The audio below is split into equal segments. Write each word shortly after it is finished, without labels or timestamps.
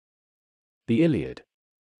The Iliad.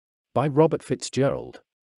 By Robert Fitzgerald.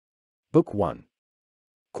 Book 1.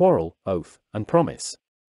 Quarrel, Oath, and Promise.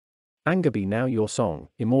 Anger be now your song,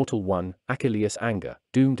 immortal one, Achilles' anger,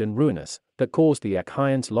 doomed and ruinous, that caused the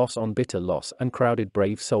Achaeans loss on bitter loss and crowded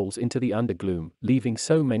brave souls into the undergloom, leaving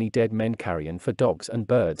so many dead men carrion for dogs and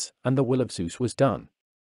birds, and the will of Zeus was done.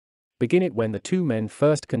 Begin it when the two men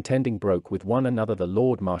first contending broke with one another, the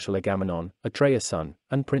Lord Marshal Agamemnon, Atreus' son,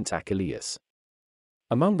 and Prince Achilles.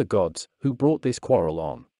 Among the gods, who brought this quarrel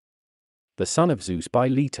on? The son of Zeus by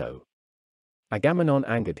Leto. Agamemnon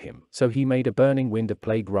angered him, so he made a burning wind of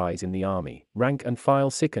plague rise in the army, rank and file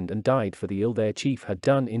sickened and died for the ill their chief had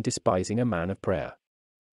done in despising a man of prayer.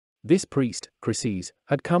 This priest, Chryses,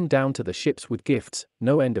 had come down to the ships with gifts,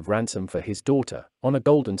 no end of ransom for his daughter. On a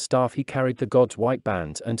golden staff he carried the gods' white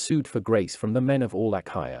bands and sued for grace from the men of all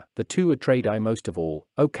Achaia, the two Atreidai most of all,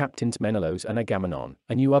 O captains Menelaus and Agamemnon,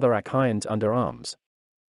 and you other Achaeans under arms.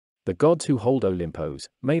 The gods who hold Olympos,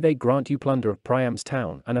 may they grant you plunder of Priam's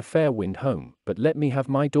town and a fair wind home, but let me have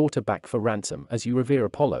my daughter back for ransom as you revere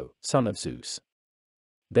Apollo, son of Zeus.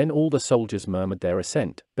 Then all the soldiers murmured their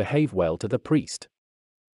assent, behave well to the priest,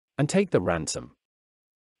 and take the ransom.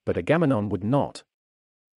 But Agamemnon would not.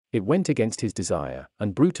 It went against his desire,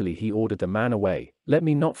 and brutally he ordered the man away. Let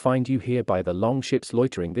me not find you here by the long ships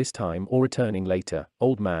loitering this time or returning later,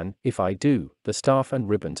 old man. If I do, the staff and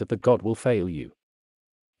ribbons of the god will fail you.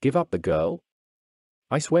 Give up the girl?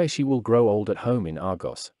 I swear she will grow old at home in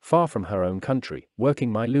Argos, far from her own country,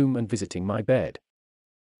 working my loom and visiting my bed.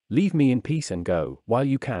 Leave me in peace and go, while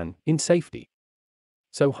you can, in safety.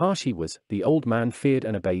 So harsh he was, the old man feared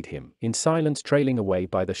and obeyed him, in silence trailing away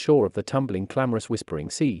by the shore of the tumbling clamorous whispering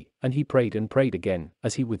sea, and he prayed and prayed again,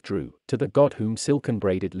 as he withdrew, to the god whom silken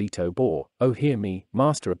braided Leto bore. O hear me,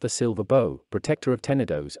 master of the silver bow, protector of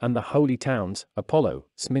Tenedos and the holy towns, Apollo,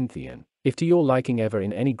 Sminthean. If to your liking ever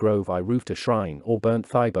in any grove I roofed a shrine or burnt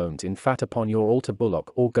thigh bones in fat upon your altar,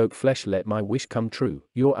 bullock or goat flesh, let my wish come true,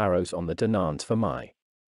 your arrows on the Danans for my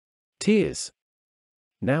tears.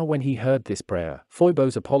 Now when he heard this prayer,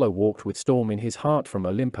 Phoebos Apollo walked with storm in his heart from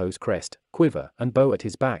Olympos' crest, quiver and bow at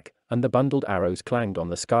his back, and the bundled arrows clanged on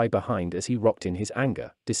the sky behind as he rocked in his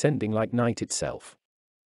anger, descending like night itself.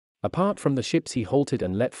 Apart from the ships he halted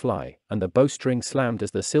and let fly, and the bowstring slammed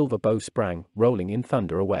as the silver bow sprang, rolling in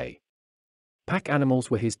thunder away. Pack animals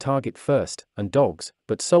were his target first, and dogs,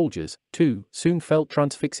 but soldiers, too, soon felt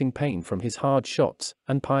transfixing pain from his hard shots,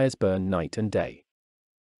 and pyres burned night and day.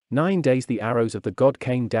 9 days the arrows of the god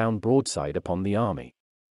came down broadside upon the army.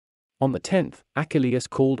 On the 10th, Achilles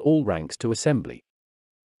called all ranks to assembly.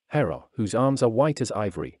 Hera, whose arms are white as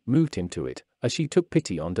ivory, moved him to it, as she took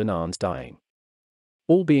pity on Danaans dying.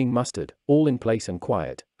 All being mustered, all in place and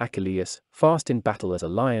quiet, Achilles, fast in battle as a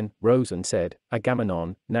lion, rose and said,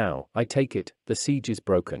 Agamemnon, now, I take it, the siege is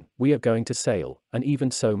broken, we are going to sail, and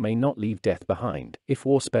even so may not leave death behind. If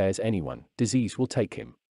war spares anyone, disease will take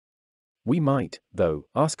him. We might, though,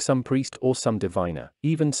 ask some priest or some diviner,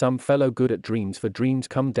 even some fellow good at dreams, for dreams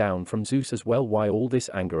come down from Zeus as well. Why all this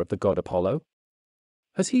anger of the god Apollo?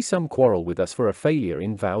 Has he some quarrel with us for a failure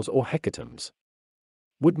in vows or hecatombs?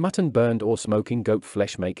 Would mutton burned or smoking goat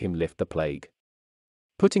flesh make him lift the plague?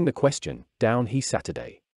 Putting the question, down he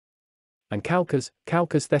Saturday. And Calchas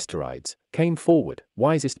Thesterides, came forward,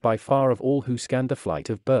 wisest by far of all who scanned the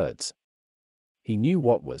flight of birds. He knew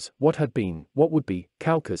what was, what had been, what would be,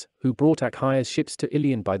 Calchas, who brought Achaia's ships to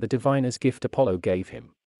Ilion by the diviner's gift Apollo gave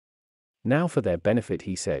him. Now for their benefit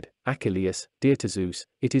he said, Achilles, dear to Zeus,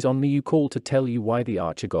 it is on me you call to tell you why the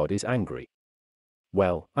archer-god is angry.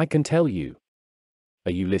 Well, I can tell you.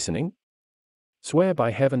 Are you listening? Swear by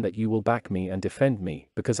heaven that you will back me and defend me,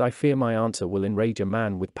 because I fear my answer will enrage a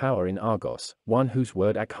man with power in Argos, one whose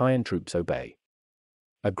word Achaean troops obey.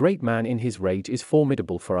 A great man in his rage is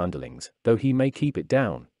formidable for underlings, though he may keep it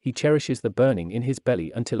down, he cherishes the burning in his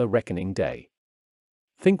belly until a reckoning day.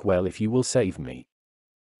 Think well if you will save me.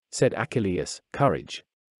 Said Achilles, courage.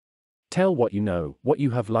 Tell what you know, what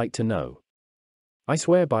you have light to know. I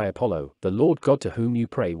swear by Apollo, the Lord God to whom you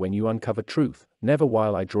pray when you uncover truth, never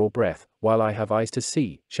while I draw breath, while I have eyes to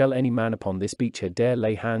see, shall any man upon this beachhead dare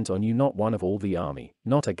lay hands on you, not one of all the army,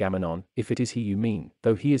 not Agamemnon, if it is he you mean,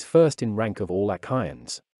 though he is first in rank of all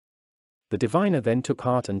Achaeans. The diviner then took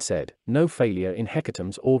heart and said, no failure in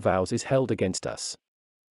hecatombs or vows is held against us.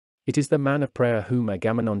 It is the man of prayer whom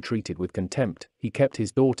Agamemnon treated with contempt, he kept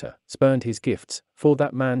his daughter, spurned his gifts, for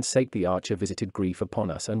that man's sake the archer visited grief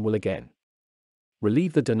upon us and will again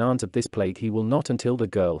relieve the Danans of this plague. He will not until the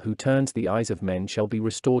girl who turns the eyes of men shall be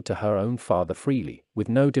restored to her own father freely, with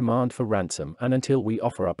no demand for ransom, and until we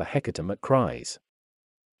offer up a hecatomb at cries.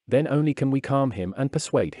 Then only can we calm him and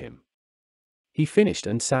persuade him. He finished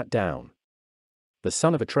and sat down. the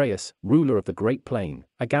son of Atreus, ruler of the great plain,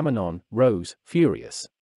 Agamemnon, rose, furious.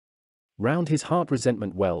 Round his heart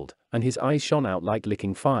resentment welled, and his eyes shone out like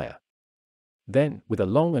licking fire. Then, with a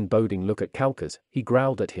long and boding look at Calchas, he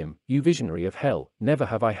growled at him, "You visionary of hell, never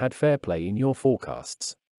have I had fair play in your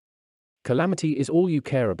forecasts. Calamity is all you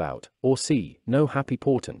care about, or see, no happy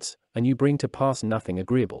portents, and you bring to pass nothing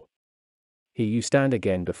agreeable. Here you stand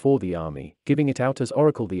again before the army, giving it out as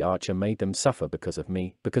oracle the archer made them suffer because of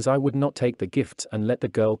me, because I would not take the gifts and let the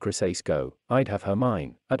girl Chryseis go, I'd have her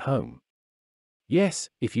mine, at home. Yes,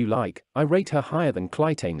 if you like, I rate her higher than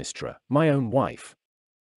Clytemnestra, my own wife.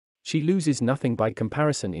 She loses nothing by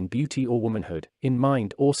comparison in beauty or womanhood, in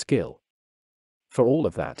mind or skill. For all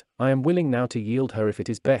of that, I am willing now to yield her if it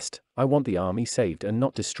is best. I want the army saved and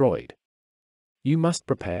not destroyed. You must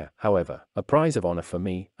prepare, however, a prize of honor for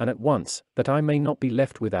me, and at once, that I may not be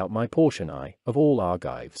left without my portion of all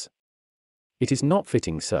Argives. It is not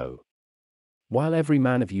fitting so. While every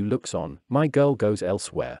man of you looks on, my girl goes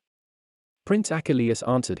elsewhere." Prince Achilles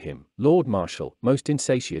answered him, "Lord Marshal, most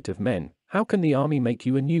insatiate of men, how can the army make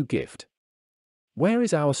you a new gift? Where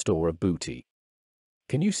is our store of booty?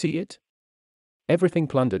 Can you see it? Everything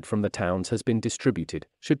plundered from the towns has been distributed.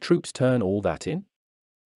 Should troops turn all that in?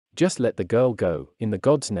 Just let the girl go, in the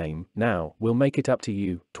god's name. Now, we'll make it up to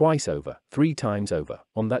you, twice over, 3 times over.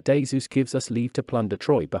 On that day Zeus gives us leave to plunder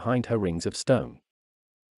Troy behind her rings of stone."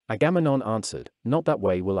 Agamemnon answered, "Not that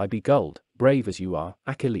way will I be gulled, brave as you are,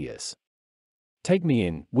 Achilles. Take me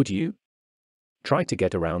in, would you? Try to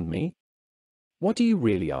get around me? What do you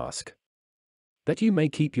really ask? That you may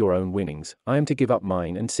keep your own winnings, I am to give up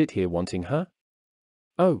mine and sit here wanting her?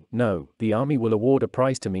 Oh, no, the army will award a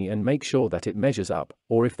prize to me and make sure that it measures up,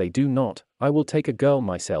 or if they do not, I will take a girl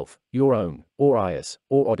myself, your own, or Aias,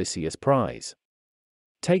 or Odysseus' prize.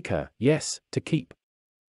 Take her, yes, to keep.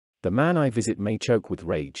 The man I visit may choke with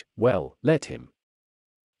rage, well, let him.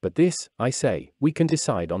 But this, I say, we can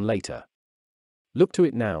decide on later. Look to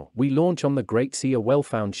it now, we launch on the great sea a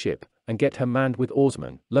well-found ship, and get her manned with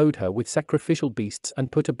oarsmen, load her with sacrificial beasts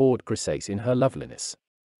and put aboard Chryseis in her loveliness.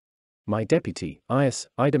 My deputy, Aias,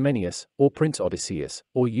 Idomeneus, or Prince Odysseus,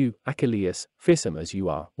 or you, Achilles, fearsome as you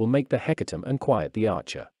are, will make the hecatomb and quiet the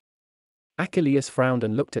archer." Achilles frowned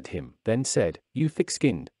and looked at him, then said, "You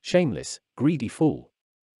thick-skinned, shameless, greedy fool.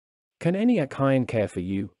 Can any Achaean care for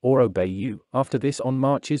you, or obey you, after this on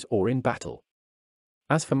marches or in battle?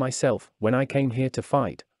 As for myself, when I came here to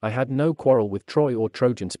fight, I had no quarrel with Troy or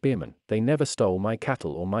Trojan spearmen. They never stole my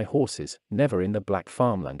cattle or my horses, never in the black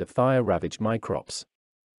farmland of Phthia ravaged my crops.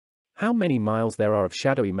 How many miles there are of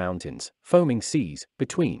shadowy mountains, foaming seas,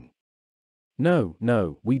 between? No,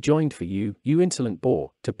 no, we joined for you, you insolent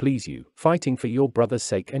boar, to please you, fighting for your brother's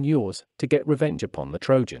sake and yours, to get revenge upon the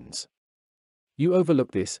Trojans. You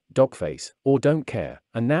overlook this, dogface, or don't care,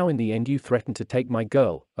 and now in the end you threaten to take my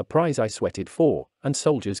girl, a prize I sweated for, and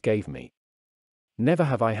soldiers gave me. Never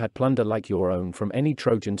have I had plunder like your own from any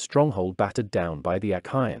Trojan stronghold battered down by the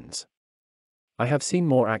Achaeans. I have seen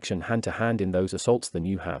more action hand to hand in those assaults than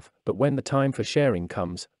you have, but when the time for sharing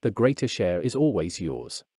comes, the greater share is always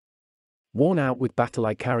yours. Worn out with battle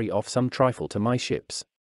I carry off some trifle to my ships.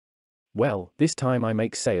 Well, this time I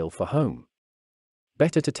make sail for home.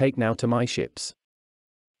 Better to take now to my ships.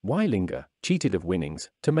 Why linger, cheated of winnings,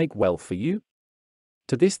 to make wealth for you?"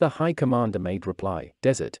 To this the high commander made reply,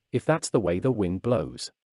 "Desert, if that's the way the wind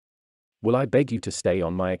blows. Will I beg you to stay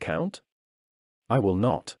on my account? I will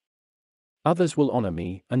not. Others will honor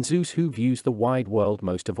me, and Zeus who views the wide world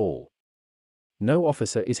most of all. No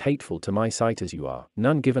officer is hateful to my sight as you are,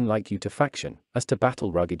 none given like you to faction, as to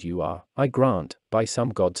battle rugged you are, I grant, by some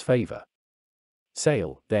god's favor.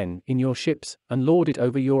 Sail, then, in your ships, and lord it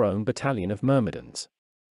over your own battalion of Myrmidons.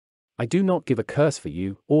 I do not give a curse for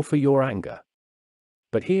you, or for your anger.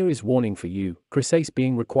 But here is warning for you, Chryseis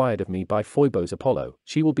being required of me by Phoebus Apollo,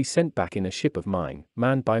 she will be sent back in a ship of mine,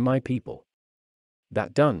 manned by my people.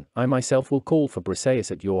 That done, I myself will call for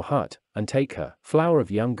Briseis at your hut, and take her, flower of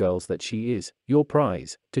young girls that she is, your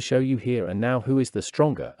prize, to show you here and now who is the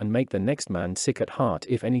stronger and make the next man sick at heart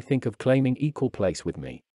if any think of claiming equal place with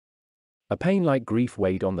me." A pain like grief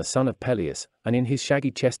weighed on the son of Peleus, and in his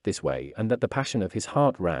shaggy chest this way and that the passion of his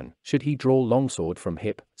heart ran, should he draw longsword from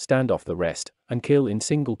hip, stand off the rest, and kill in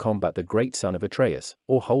single combat the great son of Atreus,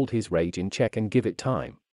 or hold his rage in check and give it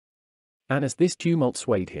time. And as this tumult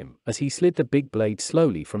swayed him, as he slid the big blade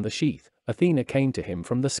slowly from the sheath, Athena came to him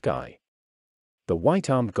from the sky. The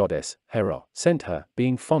white-armed goddess, Hera, sent her,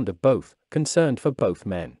 being fond of both, concerned for both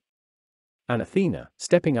men. And Athena,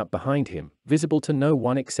 stepping up behind him, visible to no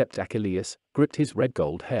one except Achilles, gripped his red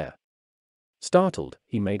gold hair. Startled,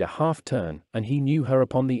 he made a half-turn, and he knew her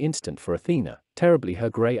upon the instant for Athena, terribly her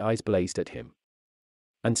grey eyes blazed at him.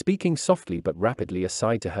 And speaking softly but rapidly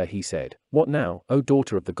aside to her he said, "What now, O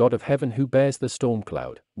daughter of the god of heaven who bears the storm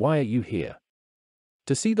cloud, why are you here?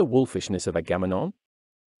 To see the wolfishness of Agamemnon?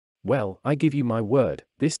 Well, I give you my word,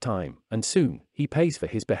 this time, and soon, he pays for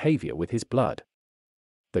his behavior with his blood."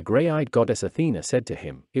 The grey-eyed goddess Athena said to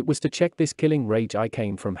him, "It was to check this killing rage I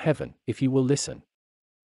came from heaven, if you will listen.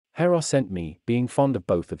 Hera sent me, being fond of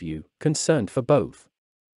both of you, concerned for both.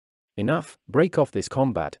 Enough, break off this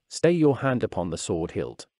combat, stay your hand upon the sword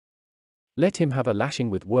hilt. Let him have a lashing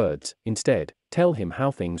with words, instead, tell him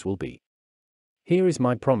how things will be. Here is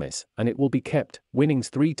my promise, and it will be kept, winnings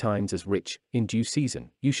 3 times as rich, in due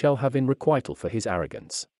season, you shall have in requital for his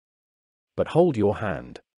arrogance. But hold your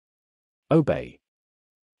hand. Obey."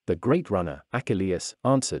 The great runner, Achilles,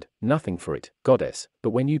 answered, "Nothing for it, goddess, but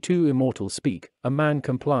when you two immortals speak, a man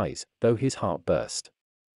complies, though his heart burst.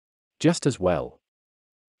 Just as well.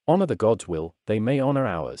 Honor the gods' will, they may honor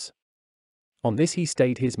ours." On this he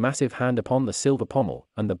stayed his massive hand upon the silver pommel,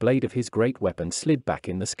 and the blade of his great weapon slid back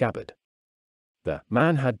in the scabbard. The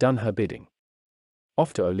man had done her bidding.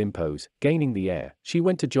 Off to Olympos, gaining the air, she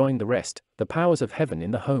went to join the rest, the powers of heaven in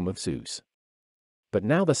the home of Zeus. But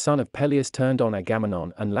now the son of Peleus turned on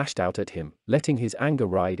Agamemnon and lashed out at him, letting his anger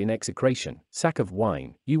ride in execration. "Sack of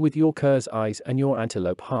wine, you with your cur's eyes and your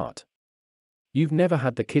antelope heart. You've never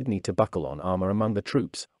had the kidney to buckle on armor among the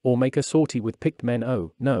troops, or make a sortie with picked men.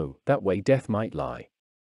 Oh, no, that way death might lie.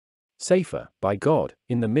 Safer, by God,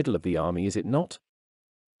 in the middle of the army, is it not?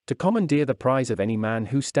 To commandeer the prize of any man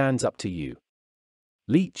who stands up to you.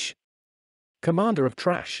 Leech. Commander of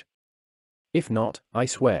trash. If not, I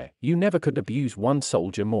swear, you never could abuse one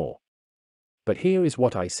soldier more. But here is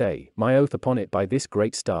what I say, my oath upon it by this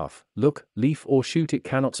great staff, look, leaf or shoot it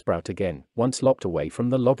cannot sprout again, once lopped away from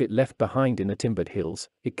the log it left behind in the timbered hills,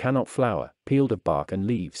 it cannot flower, peeled of bark and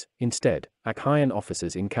leaves. Instead, Achaean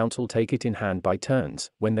officers in council take it in hand by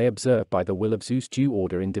turns, when they observe by the will of Zeus due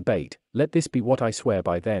order in debate. Let this be what I swear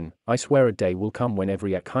by then, I swear a day will come when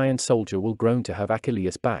every Achaean soldier will groan to have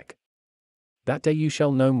Achilles back. That day you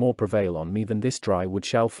shall no more prevail on me than this dry wood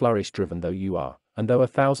shall flourish driven though you are, and though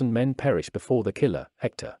 1,000 men perish before the killer,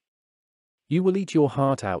 Hector. You will eat your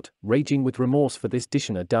heart out, raging with remorse for this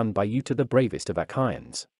dishonor done by you to the bravest of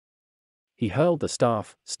Achaeans." He hurled the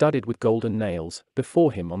staff, studded with golden nails,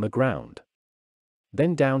 before him on the ground.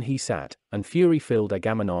 Then down he sat, and fury filled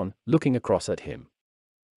Agamemnon, looking across at him.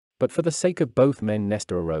 But for the sake of both men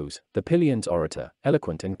Nestor arose, the Pylian's orator,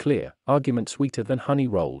 eloquent and clear, argument sweeter than honey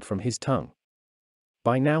rolled from his tongue.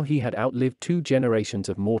 By now he had outlived 2 generations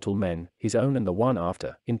of mortal men, his own and the one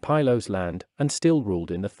after, in Pylos' land, and still ruled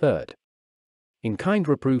in the 3rd. In kind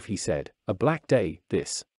reproof he said, "A black day,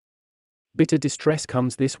 this. Bitter distress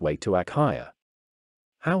comes this way to Achaia.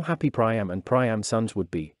 How happy Priam and Priam's sons would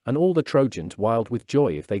be, and all the Trojans wild with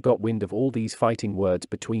joy if they got wind of all these fighting words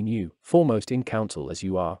between you, foremost in council as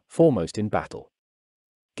you are, foremost in battle.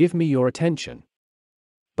 Give me your attention.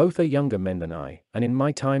 Both are younger men than I, and in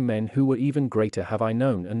my time men who were even greater have I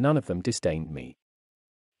known, and none of them disdained me.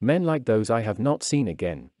 Men like those I have not seen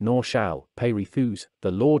again, nor shall, Peirithous, the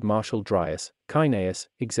Lord Marshal Dryas, Caeneus,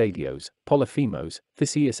 Exadios, Polyphemos,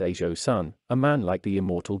 Theseus Asio's son, a man like the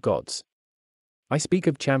immortal gods. I speak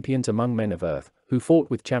of champions among men of earth, who fought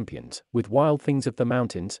with champions, with wild things of the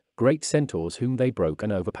mountains, great centaurs whom they broke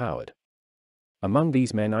and overpowered. Among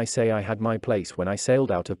these men I say I had my place when I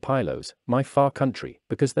sailed out of Pylos, my far country,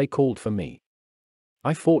 because they called for me.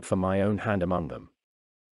 I fought for my own hand among them.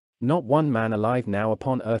 Not one man alive now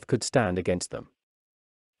upon earth could stand against them.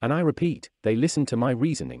 And I repeat, they listened to my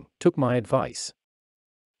reasoning, took my advice.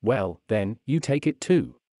 Well, then, you take it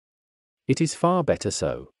too. It is far better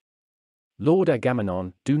so. Lord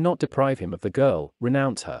Agamemnon, do not deprive him of the girl,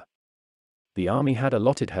 renounce her. The army had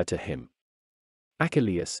allotted her to him.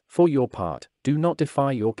 Achilles, for your part, do not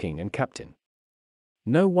defy your king and captain.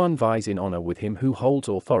 No one vies in honor with him who holds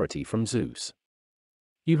authority from Zeus.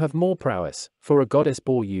 You have more prowess, for a goddess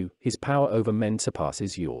bore you, his power over men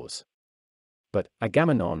surpasses yours. But,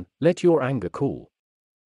 Agamemnon, let your anger cool.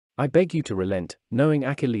 I beg you to relent, knowing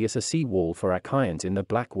Achilles a sea wall for Achaeans in the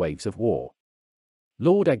black waves of war.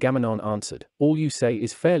 Lord Agamemnon answered, all you say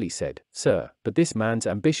is fairly said, sir, but this man's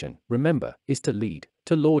ambition, remember, is to lead,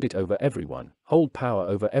 to lord it over everyone, hold power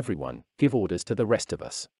over everyone, give orders to the rest of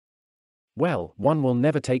us. Well, one will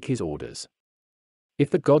never take his orders. If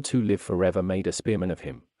the gods who live forever made a spearman of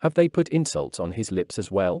him, have they put insults on his lips as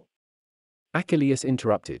well? Achilles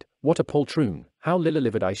interrupted, what a poltroon, how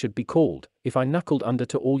little-livered I should be called, if I knuckled under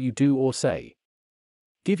to all you do or say.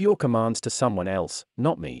 Give your commands to someone else,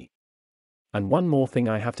 not me. And one more thing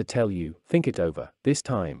I have to tell you, think it over, this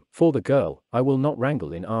time, for the girl, I will not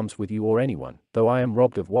wrangle in arms with you or anyone, though I am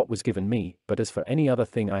robbed of what was given me, but as for any other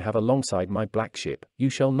thing I have alongside my black ship, you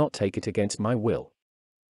shall not take it against my will.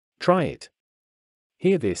 Try it.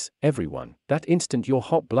 Hear this, everyone, that instant your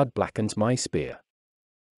hot blood blackens my spear.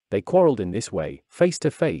 They quarreled in this way, face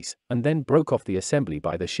to face, and then broke off the assembly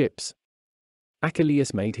by the ships.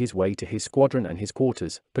 Achilles made his way to his squadron and his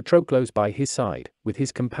quarters, Patroclus by his side, with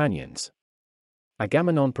his companions.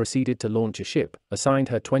 Agamemnon proceeded to launch a ship, assigned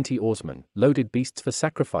her 20 oarsmen, loaded beasts for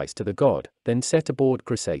sacrifice to the god, then set aboard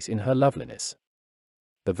Chryseis in her loveliness.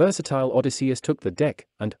 The versatile Odysseus took the deck,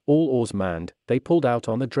 and, all oars manned, they pulled out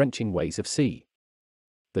on the drenching waves of sea.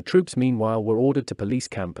 The troops meanwhile were ordered to police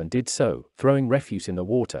camp and did so, throwing refuse in the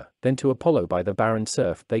water, then to Apollo by the barren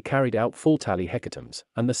surf they carried out full tally hecatombs,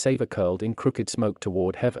 and the savour curled in crooked smoke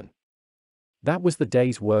toward heaven. That was the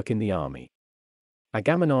day's work in the army.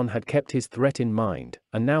 Agamemnon had kept his threat in mind,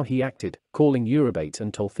 and now he acted, calling Eurybates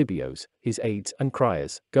and Talthybios, his aides and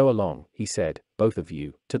criers. Go along, he said, both of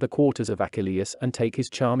you, to the quarters of Achilles and take his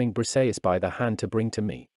charming Briseis by the hand to bring to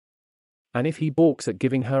me. And if he balks at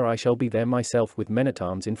giving her I shall be there myself with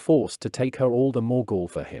men-at-arms in force to take her all the more gall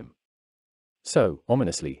for him. So,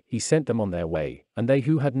 ominously, he sent them on their way, and they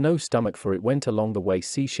who had no stomach for it went along the way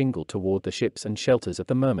sea-shingled toward the ships and shelters of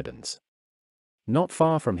the Myrmidons. Not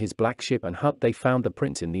far from his black ship and hut they found the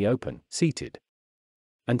prince in the open, seated.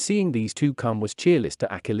 And seeing these two come was cheerless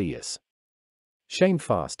to Achilles.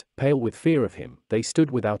 Shamefast, pale with fear of him, they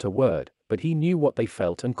stood without a word, but he knew what they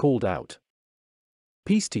felt and called out.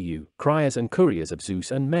 Peace to you, criers and couriers of Zeus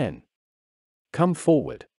and men. Come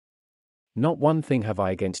forward. Not one thing have I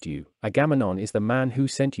against you, Agamemnon is the man who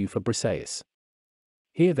sent you for Briseis.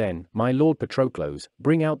 Here then, my lord Patroclus,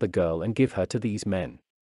 bring out the girl and give her to these men.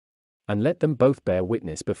 And let them both bear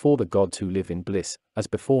witness before the gods who live in bliss, as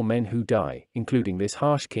before men who die, including this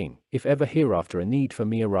harsh king, if ever hereafter a need for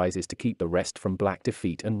me arises to keep the rest from black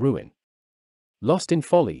defeat and ruin. Lost in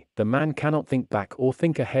folly, the man cannot think back or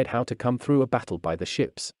think ahead how to come through a battle by the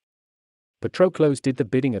ships. Patroclus did the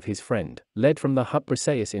bidding of his friend, led from the hut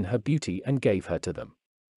Briseis in her beauty and gave her to them.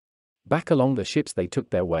 Back along the ships they took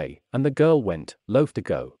their way, and the girl went, loath to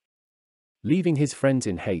go. Leaving his friends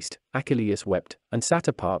in haste, Achilles wept, and sat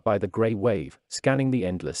apart by the grey wave, scanning the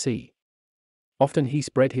endless sea. Often he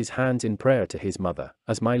spread his hands in prayer to his mother,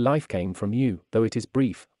 as my life came from you, though it is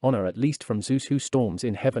brief, honor at least from Zeus whose storms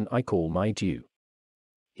in heaven I call my due.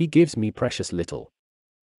 He gives me precious little.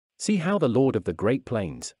 See how the lord of the great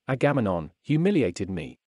plains, Agamemnon, humiliated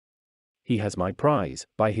me. He has my prize,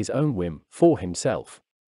 by his own whim, for himself.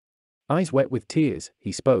 Eyes wet with tears,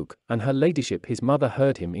 he spoke, and her ladyship his mother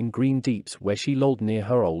heard him in green deeps where she lolled near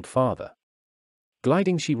her old father.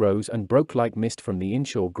 Gliding she rose and broke like mist from the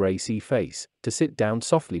inshore grey sea face, to sit down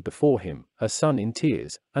softly before him, her son in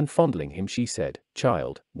tears, and fondling him she said,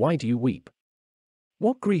 Child, why do you weep?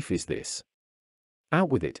 What grief is this? Out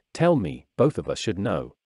with it, tell me, both of us should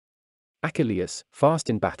know. Achilles, fast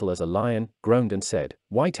in battle as a lion, groaned and said,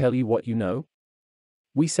 Why tell you what you know?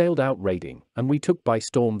 We sailed out raiding, and we took by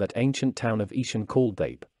storm that ancient town of Aetion called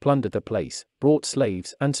Thebe, plundered the place, brought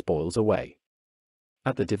slaves and spoils away.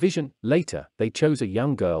 At the division, later, they chose a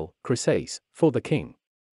young girl, Chryseis, for the king.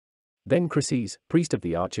 Then Chryses, priest of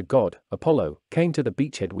the archer god, Apollo, came to the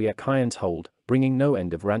beachhead we Achaeans hold, bringing no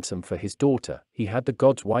end of ransom for his daughter. He had the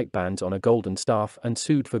gods' white bands on a golden staff and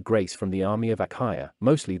sued for grace from the army of Achaia,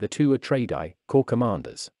 mostly the two Atreidai, corps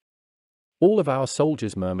commanders. All of our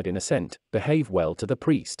soldiers murmured in assent, behave well to the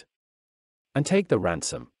priest. And take the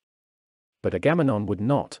ransom. But Agamemnon would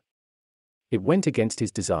not. It went against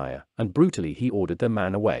his desire, and brutally he ordered the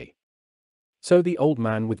man away. So the old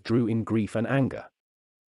man withdrew in grief and anger.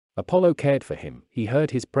 Apollo cared for him, he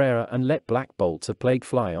heard his prayer and let black bolts of plague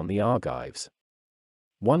fly on the Argives.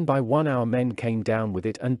 One by one our men came down with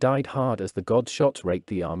it and died hard as the god's shots raked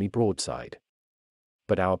the army broadside.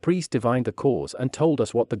 But our priest divined the cause and told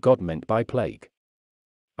us what the god meant by plague.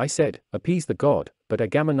 I said, appease the god, but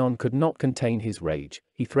Agamemnon could not contain his rage.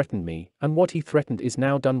 He threatened me, and what he threatened is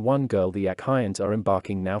now done. One girl the Achaeans are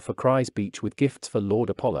embarking now for Chryseis beach with gifts for Lord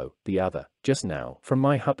Apollo, the other, just now, from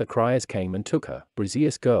my hut the criers came and took her,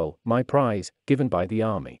 Briseis girl, my prize, given by the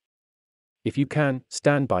army. If you can,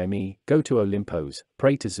 stand by me, go to Olympos,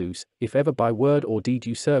 pray to Zeus, if ever by word or deed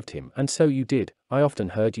you served him, and so you did. I often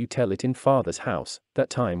heard you tell it in father's house, that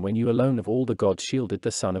time when you alone of all the gods shielded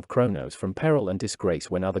the son of Cronos from peril and disgrace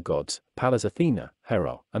when other gods, Pallas Athena,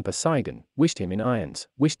 Hera, and Poseidon, wished him in irons,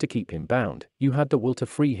 wished to keep him bound. You had the will to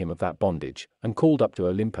free him of that bondage, and called up to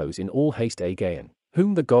Olympos in all haste Aegeon,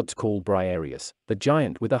 whom the gods call Briareus, the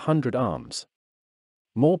giant with 100 arms.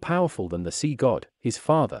 More powerful than the sea god, his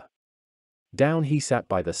father. Down he sat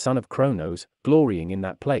by the son of Cronos, glorying in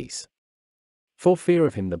that place. For fear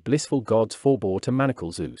of him the blissful gods forbore to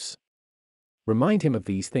manacle Zeus. Remind him of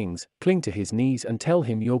these things, cling to his knees and tell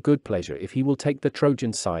him your good pleasure if he will take the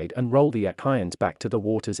Trojan side and roll the Achaeans back to the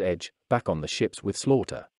water's edge, back on the ships with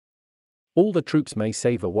slaughter. All the troops may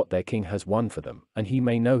savor what their king has won for them, and he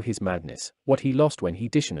may know his madness, what he lost when he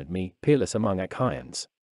dishonored me, peerless among Achaeans.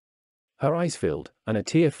 Her eyes filled, and a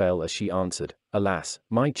tear fell as she answered, Alas,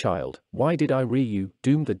 my child, why did I rear you,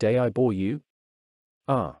 doomed the day I bore you?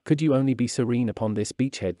 Ah, could you only be serene upon this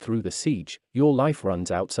beachhead through the siege, your life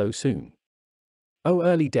runs out so soon. O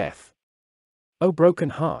early death! O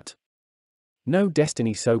broken heart! No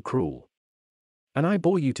destiny so cruel. And I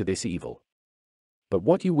bore you to this evil. But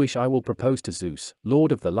what you wish I will propose to Zeus,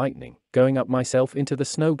 Lord of the lightning, going up myself into the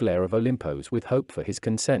snow glare of Olympos with hope for his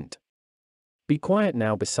consent. Be quiet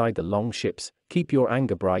now beside the long ships, keep your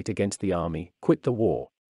anger bright against the army, quit the war.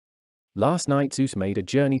 Last night Zeus made a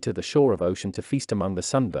journey to the shore of ocean to feast among the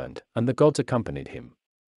sunburned, and the gods accompanied him.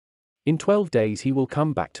 In 12 days he will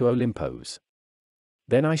come back to Olympos.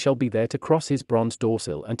 Then I shall be there to cross his bronze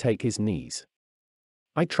dorsal and take his knees.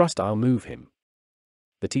 I trust I'll move him.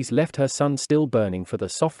 Thetis left her sun still burning for the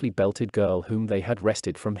softly belted girl whom they had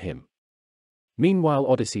wrested from him. Meanwhile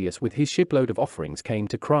Odysseus with his shipload of offerings came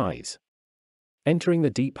to Chryse. Entering the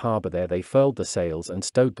deep harbor there they furled the sails and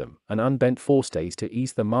stowed them, and unbent forestays to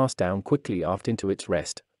ease the mast down quickly aft into its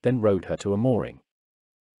rest, then rowed her to a mooring.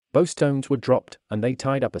 Bowstones were dropped, and they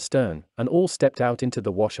tied up astern, and all stepped out into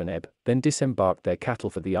the wash and ebb, then disembarked their cattle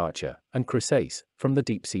for the Archer, and Chryseis, from the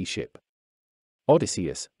deep-sea ship.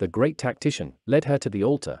 Odysseus, the great tactician, led her to the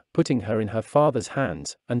altar, putting her in her father's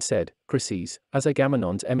hands, and said, Chryseis, as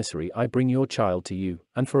Agamemnon's emissary I bring your child to you,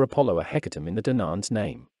 and for Apollo a hecatomb in the Danaans'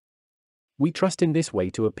 name. We trust in this way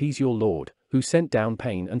to appease your lord, who sent down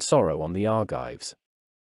pain and sorrow on the Argives.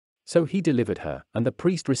 So he delivered her, and the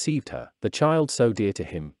priest received her, the child so dear to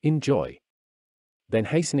him, in joy. Then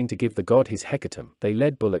hastening to give the god his hecatomb, they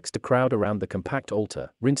led bullocks to crowd around the compact altar,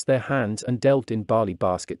 rinsed their hands and delved in barley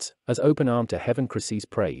baskets, as open-armed to heaven Chryseis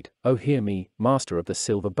prayed, O hear me, master of the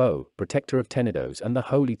silver bow, protector of Tenedos and the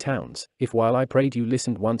holy towns, if while I prayed you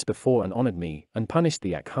listened once before and honored me, and punished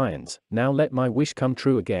the Achaeans, now let my wish come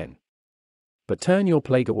true again. But turn your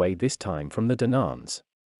plague away this time from the Danaans.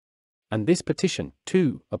 And this petition,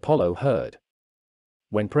 too, Apollo heard.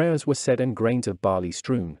 When prayers were said and grains of barley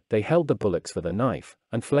strewn, they held the bullocks for the knife,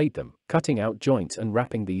 and flayed them, cutting out joints and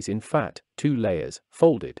wrapping these in fat, 2 layers,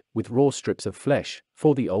 folded, with raw strips of flesh,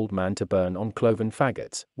 for the old man to burn on cloven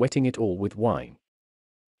faggots, wetting it all with wine.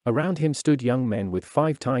 Around him stood young men with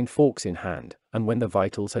 5 tined forks in hand, and when the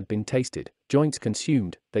vitals had been tasted, joints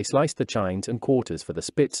consumed, they sliced the chines and quarters for the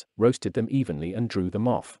spits, roasted them evenly and drew them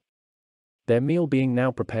off. Their meal being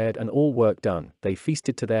now prepared and all work done, they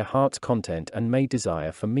feasted to their heart's content and made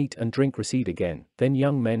desire for meat and drink recede again. Then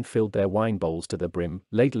young men filled their wine bowls to the brim,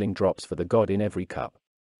 ladling drops for the god in every cup.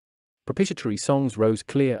 Propitiatory songs rose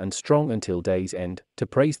clear and strong until day's end, to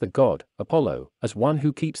praise the god, Apollo, as one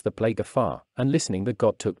who keeps the plague afar, and listening the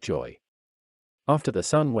god took joy. After the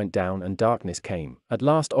sun went down and darkness came, at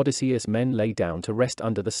last Odysseus' men lay down to rest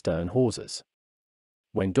under the stern hawsers.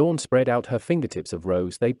 When dawn spread out her fingertips of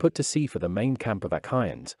rose they put to sea for the main camp of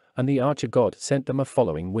Achaeans, and the archer god sent them a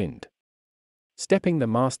following wind. Stepping the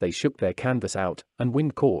mast they shook their canvas out, and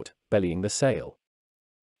wind caught, bellying the sail.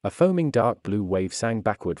 A foaming dark blue wave sang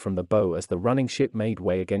backward from the bow as the running ship made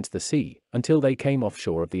way against the sea, until they came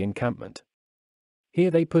offshore of the encampment.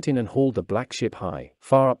 Here they put in and hauled the black ship high,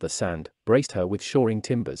 far up the sand, braced her with shoring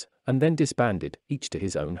timbers, and then disbanded, each to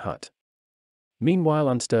his own hut. Meanwhile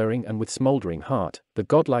unstirring and with smouldering heart, the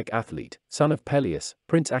godlike athlete, son of Peleus,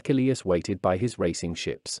 Prince Achilles waited by his racing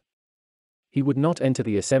ships. He would not enter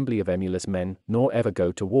the assembly of emulous men, nor ever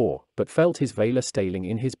go to war, but felt his valor staling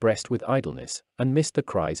in his breast with idleness, and missed the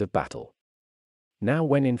cries of battle. Now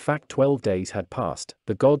when in fact 12 days had passed,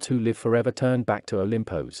 the gods who live forever turned back to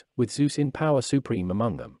Olympos, with Zeus in power supreme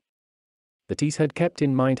among them. Thetis had kept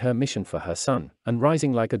in mind her mission for her son, and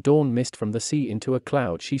rising like a dawn mist from the sea into a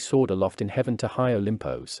cloud she soared aloft in heaven to high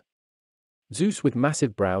Olympos. Zeus with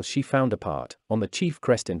massive brows she found apart, on the chief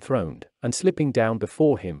crest enthroned, and slipping down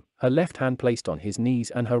before him, her left hand placed on his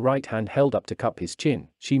knees and her right hand held up to cup his chin,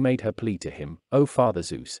 she made her plea to him, O Father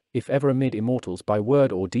Zeus, if ever amid immortals by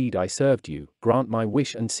word or deed I served you, grant my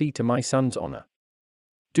wish and see to my son's honor.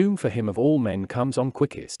 Doom for him of all men comes on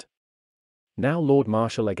quickest. Now Lord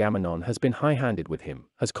Marshal Agamemnon has been high-handed with him,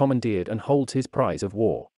 has commandeered and holds his prize of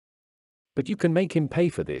war. But you can make him pay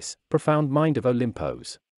for this, profound mind of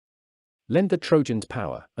Olympos. Lend the Trojans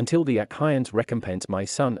power, until the Achaeans recompense my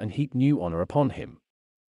son and heap new honor upon him.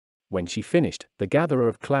 When she finished, the gatherer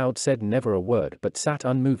of clouds said never a word but sat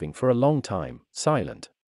unmoving for a long time, silent.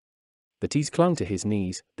 Thetis clung to his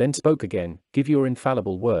knees, then spoke again, "Give your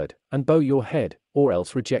infallible word, and bow your head, or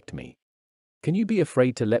else reject me. Can you be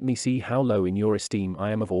afraid to let me see how low in your esteem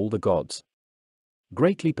I am of all the gods?"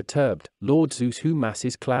 Greatly perturbed, Lord Zeus, who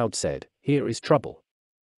masses clouds, said, "Here is trouble.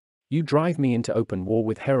 You drive me into open war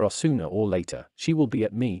with Hera. Sooner or later, she will be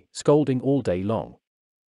at me, scolding all day long.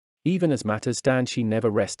 Even as matters stand, she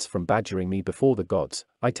never rests from badgering me before the gods.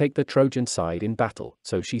 I take the Trojan side in battle,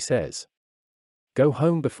 so she says. Go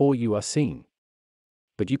home before you are seen.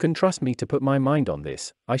 But you can trust me to put my mind on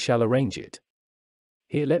this, I shall arrange it.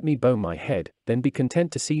 Here let me bow my head, then be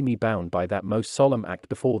content to see me bound by that most solemn act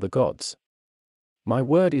before the gods. My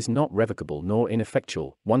word is not revocable nor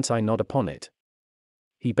ineffectual, once I nod upon it."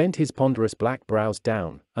 He bent his ponderous black brows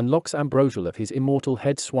down, and locks ambrosial of his immortal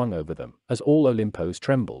head swung over them, as all Olympos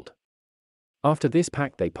trembled. After this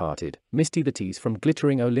pact they parted. Misty Thetis from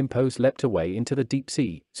glittering Olympos leapt away into the deep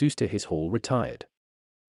sea. Zeus to his hall retired.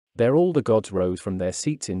 There all the gods rose from their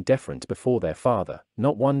seats in deference before their father.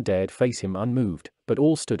 Not one dared face him unmoved, but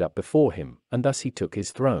all stood up before him, and thus he took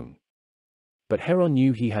his throne. But Hera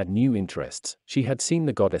knew he had new interests. She had seen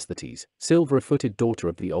the goddess Thetis, silver-footed daughter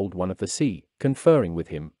of the Old One of the Sea, conferring with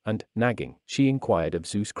him, and, nagging, she inquired of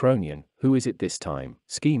Zeus Cronion, "Who is it this time,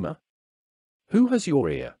 schemer? Who has your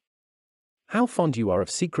ear? How fond you are of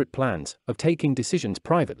secret plans, of taking decisions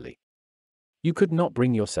privately. You could not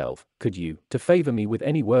bring yourself, could you, to favor me with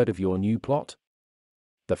any word of your new plot?"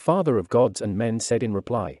 The father of gods and men said in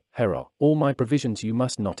reply, "Hera, all my provisions you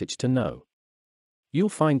must not itch to know. You'll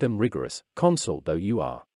find them rigorous, consort though you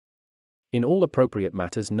are. In all appropriate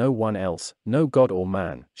matters no one else, no god or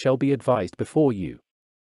man, shall be advised before you.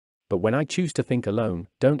 But when I choose to think alone,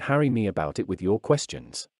 don't harry me about it with your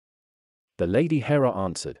questions." The Lady Hera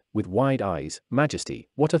answered, with wide eyes, "Majesty,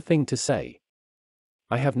 what a thing to say!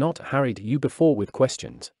 I have not harried you before with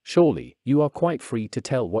questions. Surely, you are quite free to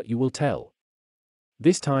tell what you will tell.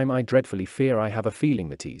 This time I dreadfully fear I have a feeling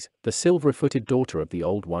that Thetis, the silver-footed daughter of the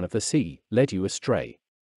Old One of the Sea, led you astray.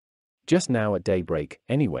 Just now at daybreak,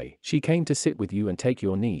 anyway, she came to sit with you and take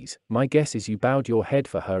your knees. My guess is you bowed your head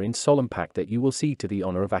for her in solemn pact that you will see to the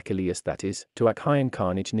honor of Achilles, that is, to Achaean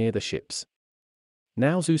carnage near the ships."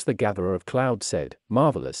 Now Zeus the gatherer of clouds said,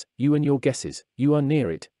 "Marvelous, you and your guesses, you are near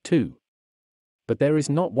it, too. But there is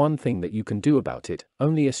not one thing that you can do about it,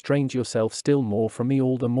 only estrange yourself still more from me,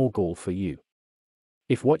 all the more gall for you.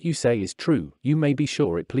 If what you say is true, you may be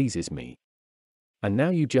sure it pleases me. And now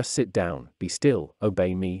you just sit down, be still,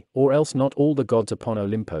 obey me, or else not all the gods upon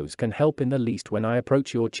Olympos can help in the least when I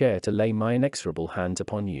approach your chair to lay my inexorable hands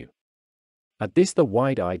upon you." At this the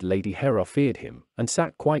wide-eyed Lady Hera feared him, and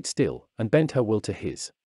sat quite still, and bent her will to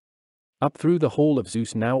his. Up through the hall of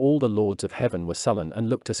Zeus now all the lords of heaven were sullen and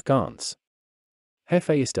looked askance.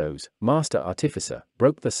 Hephaestus, master artificer,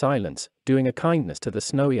 broke the silence, doing a kindness to the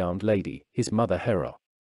snowy-armed lady, his mother Hera.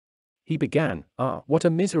 He began, "Ah, what a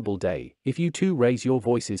miserable day, if you two raise your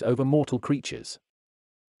voices over mortal creatures.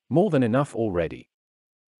 More than enough already.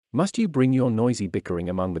 Must you bring your noisy bickering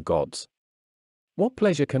among the gods? What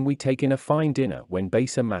pleasure can we take in a fine dinner when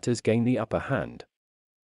baser matters gain the upper hand?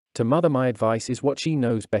 To mother my advice is what she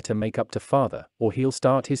knows better make up to father, or he'll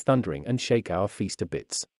start his thundering and shake our feast to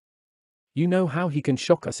bits. You know how he can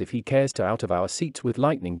shock us if he cares to out of our seats with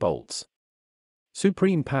lightning bolts.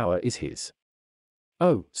 Supreme power is his.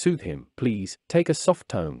 Oh, soothe him, please, take a soft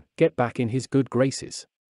tone, get back in his good graces.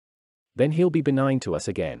 Then he'll be benign to us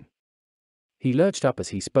again." He lurched up as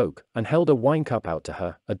he spoke, and held a wine cup out to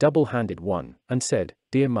her, a double-handed one, and said,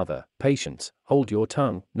 "Dear mother, patience, hold your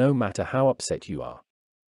tongue, no matter how upset you are.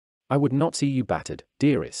 I would not see you battered,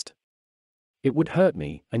 dearest. It would hurt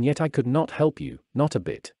me, and yet I could not help you, not a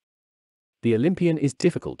bit. The Olympian is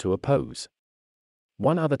difficult to oppose.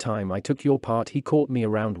 One other time I took your part, he caught me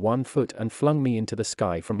around 1 foot and flung me into the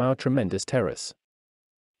sky from our tremendous terrace.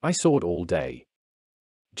 I soared all day.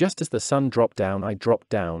 Just as the sun dropped down I dropped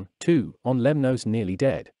down, too, on Lemnos nearly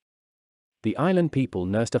dead. The island people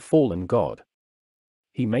nursed a fallen god."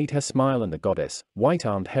 He made her smile, and the goddess,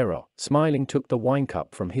 white-armed Hera, smiling took the wine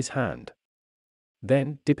cup from his hand.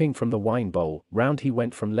 Then, dipping from the wine bowl, round he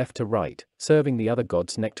went from left to right, serving the other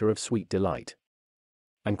gods nectar of sweet delight.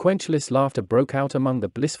 And quenchless laughter broke out among the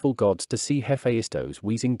blissful gods to see Hephaestus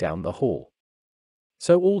wheezing down the hall.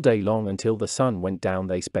 So all day long until the sun went down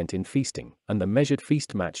they spent in feasting, and the measured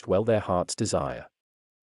feast matched well their heart's desire.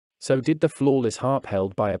 So did the flawless harp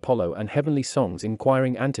held by Apollo and heavenly songs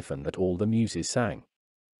inquiring antiphon that all the muses sang.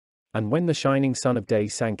 And when the shining sun of day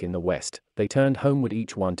sank in the west, they turned homeward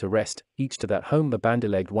each one to rest, each to that home the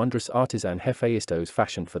bandy-legged wondrous artisan Hephaestus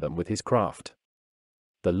fashioned for them with his craft.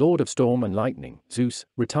 The lord of storm and lightning, Zeus,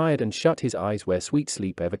 retired and shut his eyes where sweet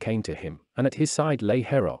sleep ever came to him, and at his side lay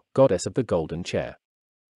Hera, goddess of the golden chair.